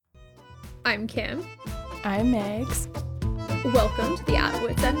I'm Kim. I'm Megs. Welcome to the At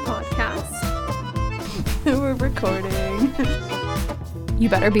Wits End podcast. We're recording. You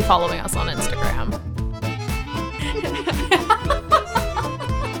better be following us on Instagram.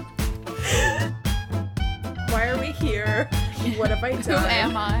 Why are we here? What have I done? Who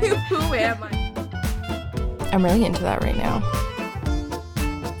am I? Who am I? I'm really into that right now.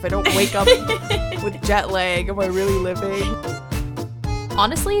 If I don't wake up with jet lag, am I really living?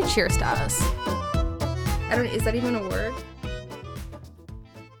 Honestly, cheers to us. Is that even a word?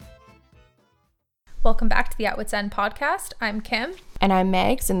 Welcome back to the At Wits End podcast. I'm Kim. And I'm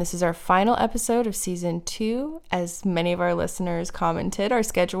Megs, and this is our final episode of season 2. As many of our listeners commented, our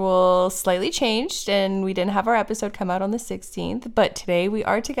schedule slightly changed and we didn't have our episode come out on the 16th, but today we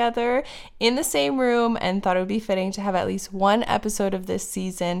are together in the same room and thought it would be fitting to have at least one episode of this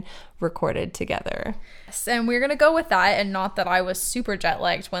season recorded together. Yes, and we're going to go with that, and not that I was super jet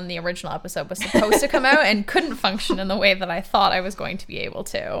lagged when the original episode was supposed to come out and couldn't function in the way that I thought I was going to be able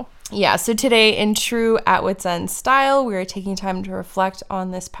to. Yeah, so today, in true At Wits End style, we are taking time to reflect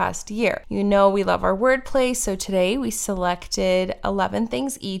on this past year. You know we love our wordplay, so today we selected 11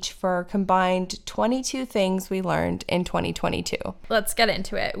 things each for our combined 22 things we learned in 2022. Let's get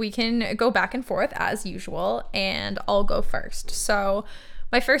into it. We can go back and forth as usual, and I'll go first. So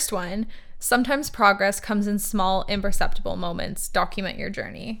my first one: sometimes progress comes in small, imperceptible moments. Document your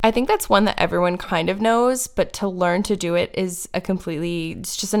journey. I think that's one that everyone kind of knows, but to learn to do it is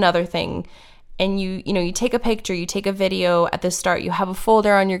it's just another thing. And you take a picture, you take a video at the start, you have a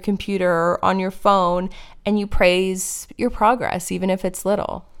folder on your computer or on your phone, and you praise your progress, even if it's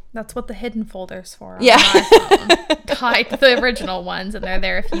little. That's what the hidden folder's for. Yeah. Hide the original ones, and they're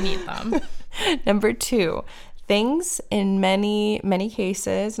there if you need them. Number 2. Things in many, many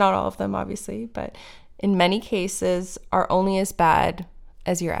cases, not all of them obviously, but in many cases are only as bad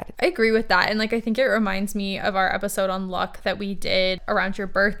as your attitude. I agree with that. And I think it reminds me of our episode on luck that we did around your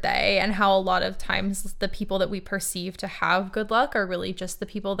birthday, and how a lot of times the people that we perceive to have good luck are really just the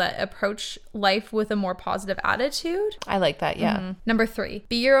people that approach life with a more positive attitude. I like that, yeah. Mm-hmm. Number 3,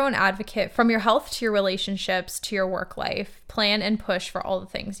 be your own advocate. From your health to your relationships to your work life, plan and push for all the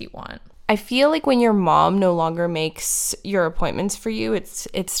things you want. I feel like when your mom no longer makes your appointments for you,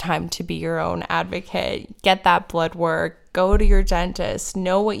 it's time to be your own advocate. Get that blood work, go to your dentist,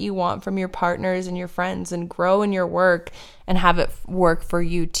 know what you want from your partners and your friends, and grow in your work and have it work for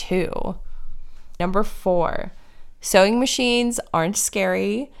you too. Number 4, sewing machines aren't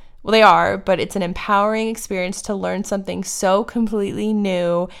scary. Well, they are, but it's an empowering experience to learn something so completely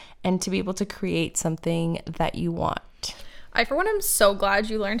new and to be able to create something that you want. I, for one, am so glad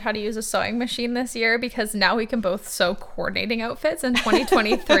you learned how to use a sewing machine this year, because now we can both sew coordinating outfits in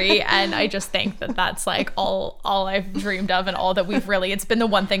 2023. And I just think that that's all I've dreamed of, and all that it's been the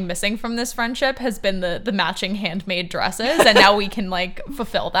one thing missing from this friendship has been the matching handmade dresses. And now we can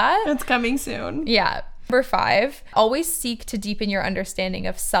fulfill that. It's coming soon. Yeah. Number 5, always seek to deepen your understanding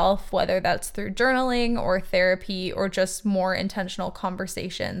of self, whether that's through journaling or therapy or just more intentional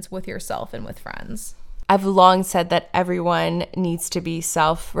conversations with yourself and with friends. I've long said that everyone needs to be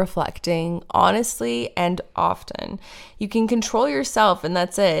self-reflecting honestly and often. You can control yourself, and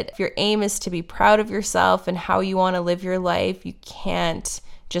that's it. If your aim is to be proud of yourself and how you want to live your life, you can't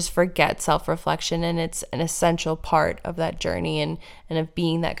just forget self-reflection, and it's an essential part of that journey and of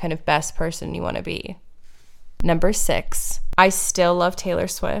being that kind of best person you want to be. Number 6, I still love Taylor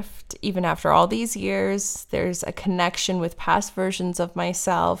Swift. Even after all these years, there's a connection with past versions of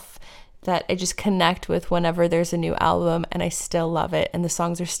myself that I just connect with whenever there's a new album, and I still love it, and the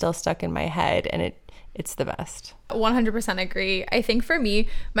songs are still stuck in my head, and it's the best. 100% agree. I think for me,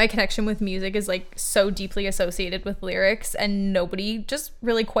 my connection with music is so deeply associated with lyrics, and nobody just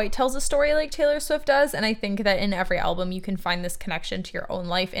really quite tells a story like Taylor Swift does. And I think that in every album you can find this connection to your own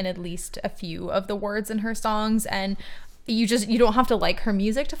life in at least a few of the words in her songs, and you don't have to like her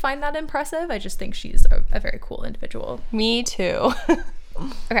music to find that impressive. I just think she's a very cool individual. Me too.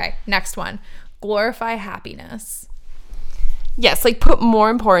 Okay, next one. Glorify happiness. Yes, put more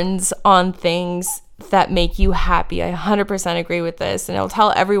importance on things that make you happy. I 100% agree with this. And I'll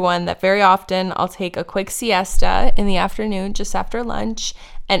tell everyone that very often I'll take a quick siesta in the afternoon just after lunch.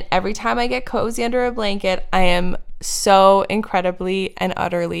 And every time I get cozy under a blanket, I am so incredibly and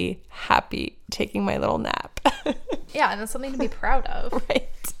utterly happy taking my little nap. Yeah, and that's something to be proud of.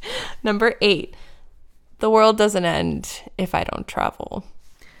 Right. Number 8. The world doesn't end if I don't travel.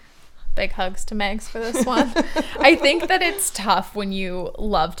 Big hugs to Megs for this one. I think that it's tough when you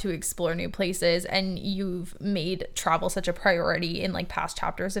love to explore new places and you've made travel such a priority in past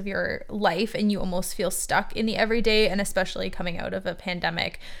chapters of your life, and you almost feel stuck in the everyday, and especially coming out of a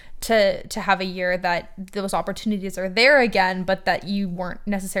pandemic, to have a year that those opportunities are there again, but that you weren't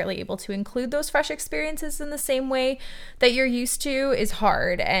necessarily able to include those fresh experiences in the same way that you're used to is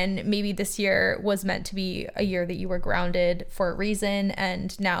hard. And maybe this year was meant to be a year that you were grounded for a reason,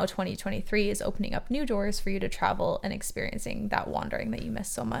 and now 2023 is opening up new doors for you to travel and experiencing that wandering that you miss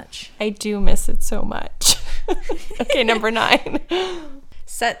so much. I do miss it so much. Okay, number 9.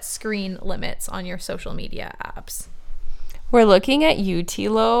 Set screen limits on your social media apps. We're looking at you,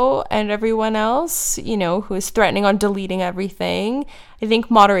 Tilo, and everyone else, who is threatening on deleting everything. I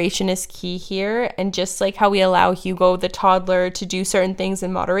think moderation is key here. And just like how we allow Hugo, the toddler, to do certain things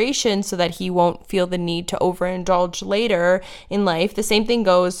in moderation so that he won't feel the need to overindulge later in life, the same thing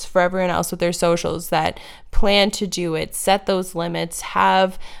goes for everyone else with their socials, that plan to do it, set those limits,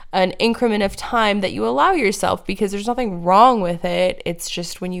 have an increment of time that you allow yourself, because there's nothing wrong with it. It's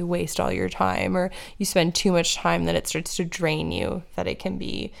just when you waste all your time or you spend too much time that it starts to drain you, that it can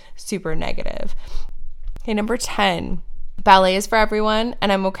be super negative. Okay, number 10. Ballet is for everyone,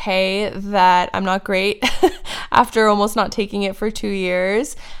 and I'm okay that I'm not great after almost not taking it for 2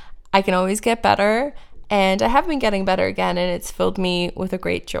 years. I can always get better, and I have been getting better again, and it's filled me with a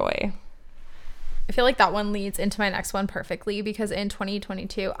great joy. I feel like that one leads into my next one perfectly, because in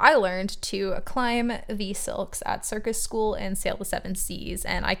 2022, I learned to climb the silks at circus school and sail the 7 seas.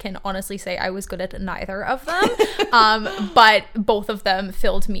 And I can honestly say I was good at neither of them, but both of them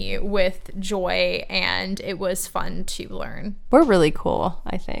filled me with joy, and it was fun to learn. We're really cool,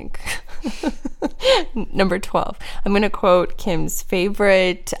 I think. Number 12. I'm going to quote Kim's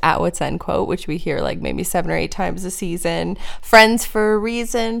favorite At Wits End quote, which we hear like maybe 7 or 8 times a season. Friends for a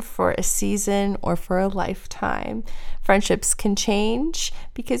reason, for a season, or for a lifetime. Friendships can change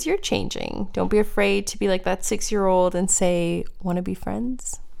because you're changing. Don't be afraid to be like that 6-year-old and say, want to be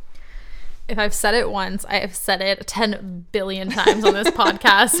friends? If I've said it once, I have said it 10 billion times on this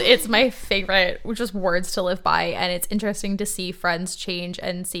podcast. It's my favorite, just words to live by. And it's interesting to see friends change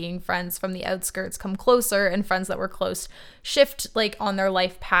and seeing friends from the outskirts come closer and friends that were close shift like on their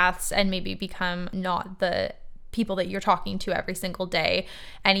life paths and maybe become not the people that you're talking to every single day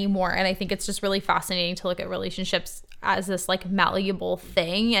anymore. And I think it's just really fascinating to look at relationships as this like malleable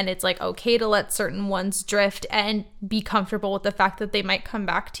thing, and it's like okay to let certain ones drift and be comfortable with the fact that they might come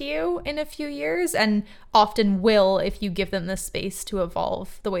back to you in a few years, and often will if you give them the space to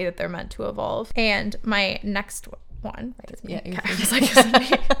evolve the way that they're meant to evolve. And my next one, right? It's me. Yeah, okay. I was like,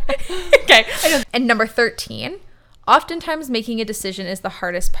 it's me. Okay. And number 13, oftentimes making a decision is the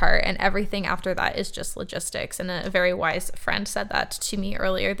hardest part, and everything after that is just logistics. And a very wise friend said that to me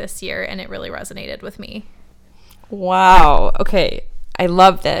earlier this year, and it really resonated with me. Wow. Okay. I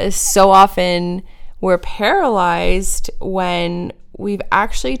love this. So often we're paralyzed when we've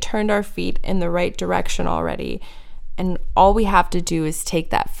actually turned our feet in the right direction already. And all we have to do is take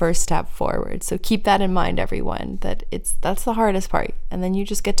that first step forward. So keep that in mind, everyone, that that's the hardest part. And then you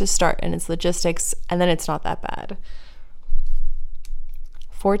just get to start, and it's logistics, and then it's not that bad.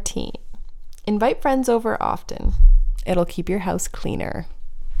 14. Invite friends over often. It'll keep your house cleaner.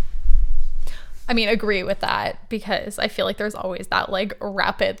 I mean, agree with that, because I feel like there's always that like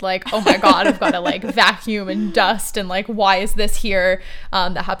rapid, like, oh my God, I've got to like vacuum and dust, and like, why is this here?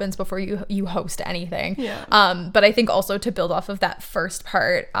 That happens before you host anything. Yeah. But I think also to build off of that first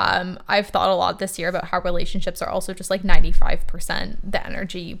part, I've thought a lot this year about how relationships are also just like 95% the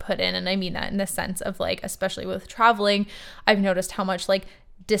energy you put in. And I mean that in the sense of like, especially with traveling, I've noticed how much like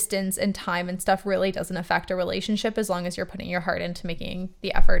distance and time and stuff really doesn't affect a relationship as long as you're putting your heart into making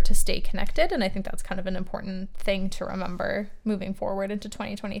the effort to stay connected. And I think that's kind of an important thing to remember moving forward into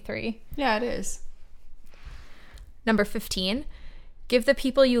 2023. Yeah, it is. Number 15, give the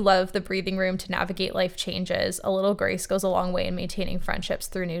people you love the breathing room to navigate life changes. A little grace goes a long way in maintaining friendships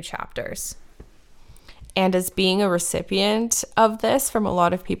through new chapters. And as being a recipient of this from a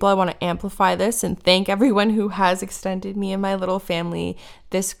lot of people, I want to amplify this and thank everyone who has extended me and my little family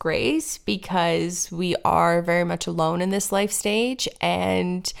this grace, because we are very much alone in this life stage.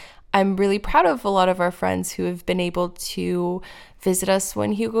 And I'm really proud of a lot of our friends who have been able to visit us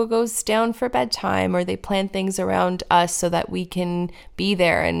when Hugo goes down for bedtime, or they plan things around us so that we can be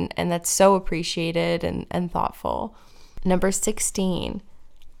there. And that's so appreciated and thoughtful. Number 16.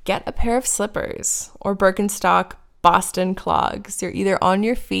 Get a pair of slippers or Birkenstock Boston clogs. You're either on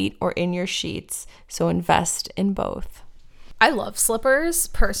your feet or in your sheets, so invest in both. I love slippers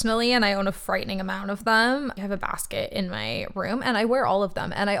personally, and I own a frightening amount of them. I have a basket in my room, and I wear all of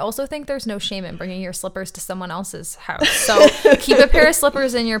them. And I also think there's no shame in bringing your slippers to someone else's house. So keep a pair of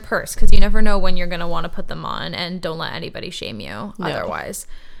slippers in your purse, because you never know when you're going to want to put them on, and don't let anybody shame you otherwise.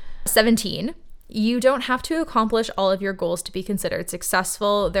 17. You don't have to accomplish all of your goals to be considered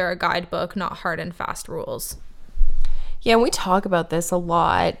successful. They're a guidebook, not hard and fast rules. Yeah, and we talk about this a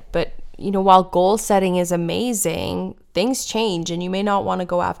lot, but while goal setting is amazing, things change and you may not want to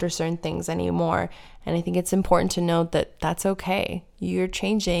go after certain things anymore. And I think it's important to note that that's okay. You're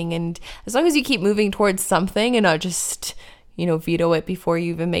changing, and as long as you keep moving towards something and not just, veto it before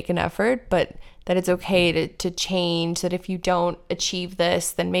you even make an effort, but that it's okay to change, that if you don't achieve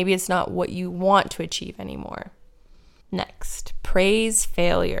this, then maybe it's not what you want to achieve anymore. Next, praise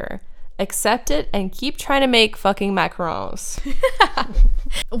failure. Accept it and keep trying to make fucking macarons.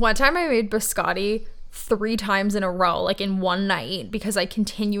 One time I made biscotti 3 times in a row, like in one night, because I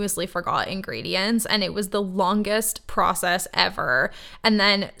continuously forgot ingredients, and it was the longest process ever. And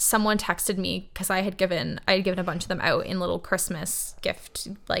then someone texted me, because I had given a bunch of them out in little Christmas gift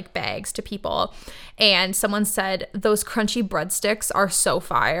like bags to people, and someone said, "Those crunchy breadsticks are so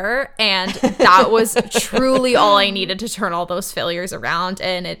fire." And that was truly all I needed to turn all those failures around,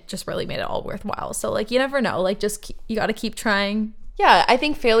 and it just really made it all worthwhile. So you never know, you got to keep trying. Yeah, I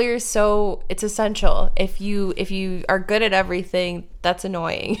think failure is it's essential. If you are good at everything, that's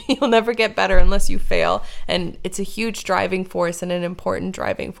annoying. You'll never get better unless you fail. And it's a huge driving force and an important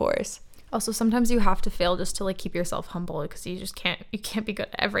driving force. Also, sometimes you have to fail just to keep yourself humble, because you can't be good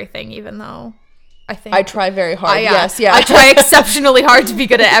at everything, even though I try very hard. Yes. I try exceptionally hard to be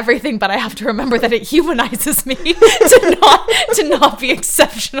good at everything, but I have to remember that it humanizes me to not be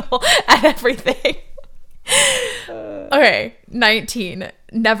exceptional at everything. Okay, 19.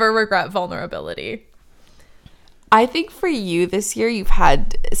 Never regret vulnerability. I think for you this year, you've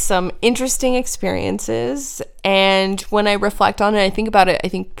had some interesting experiences. And when I reflect on it, I think about it, I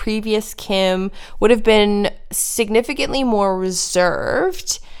think previous Kim would have been significantly more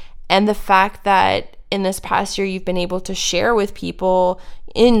reserved. And the fact that in this past year, you've been able to share with people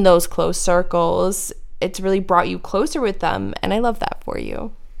in those close circles, it's really brought you closer with them. And I love that for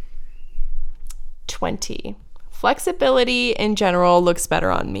you. 20. Flexibility in general looks better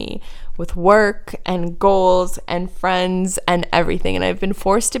on me with work and goals and friends and everything. And I've been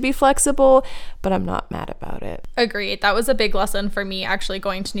forced to be flexible, but I'm not mad about it. Agreed. That was a big lesson for me actually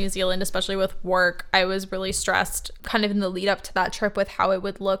going to New Zealand, especially with work. I was really stressed kind of in the lead up to that trip with how it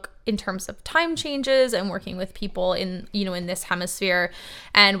would look in terms of time changes and working with people in this hemisphere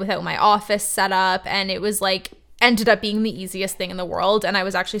and without my office set up. And it was ended up being the easiest thing in the world, and I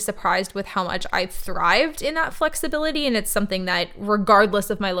was actually surprised with how much I thrived in that flexibility, and it's something that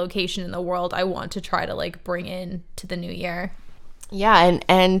regardless of my location in the world, I want to try to bring in to the new year. Yeah,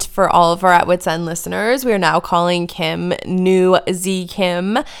 and for all of our At Wits End listeners, we are now calling Kim New Z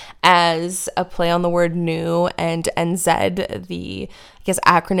Kim as a play on the word new, and NZ, the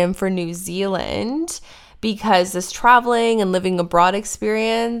acronym for New Zealand, because this traveling and living abroad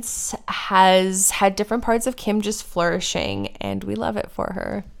experience has had different parts of Kim just flourishing, and we love it for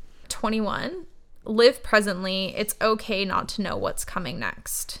her. 21. Live presently. It's okay not to know what's coming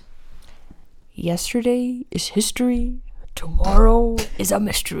next. Yesterday is history. Tomorrow is a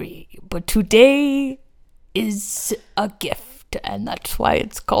mystery. But today is a gift, and that's why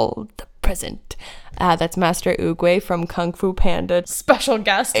it's called the present. That's Master Oogway from Kung Fu Panda. Special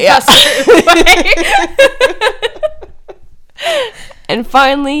guest, yeah. Master Oogway. And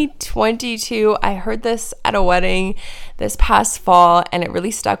finally, 22. I heard this at a wedding this past fall, and it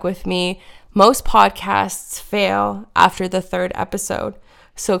really stuck with me. Most podcasts fail after the 3rd episode.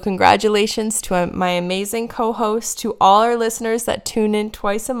 So congratulations to my amazing co-host, to all our listeners that tune in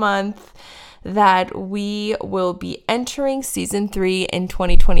twice a month, that we will be entering season 3 in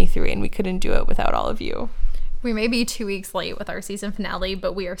 2023, and we couldn't do it without all of you. We may be 2 weeks late with our season finale,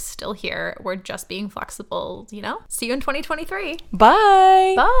 but we are still here. We're just being flexible, See you in 2023.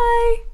 Bye. Bye.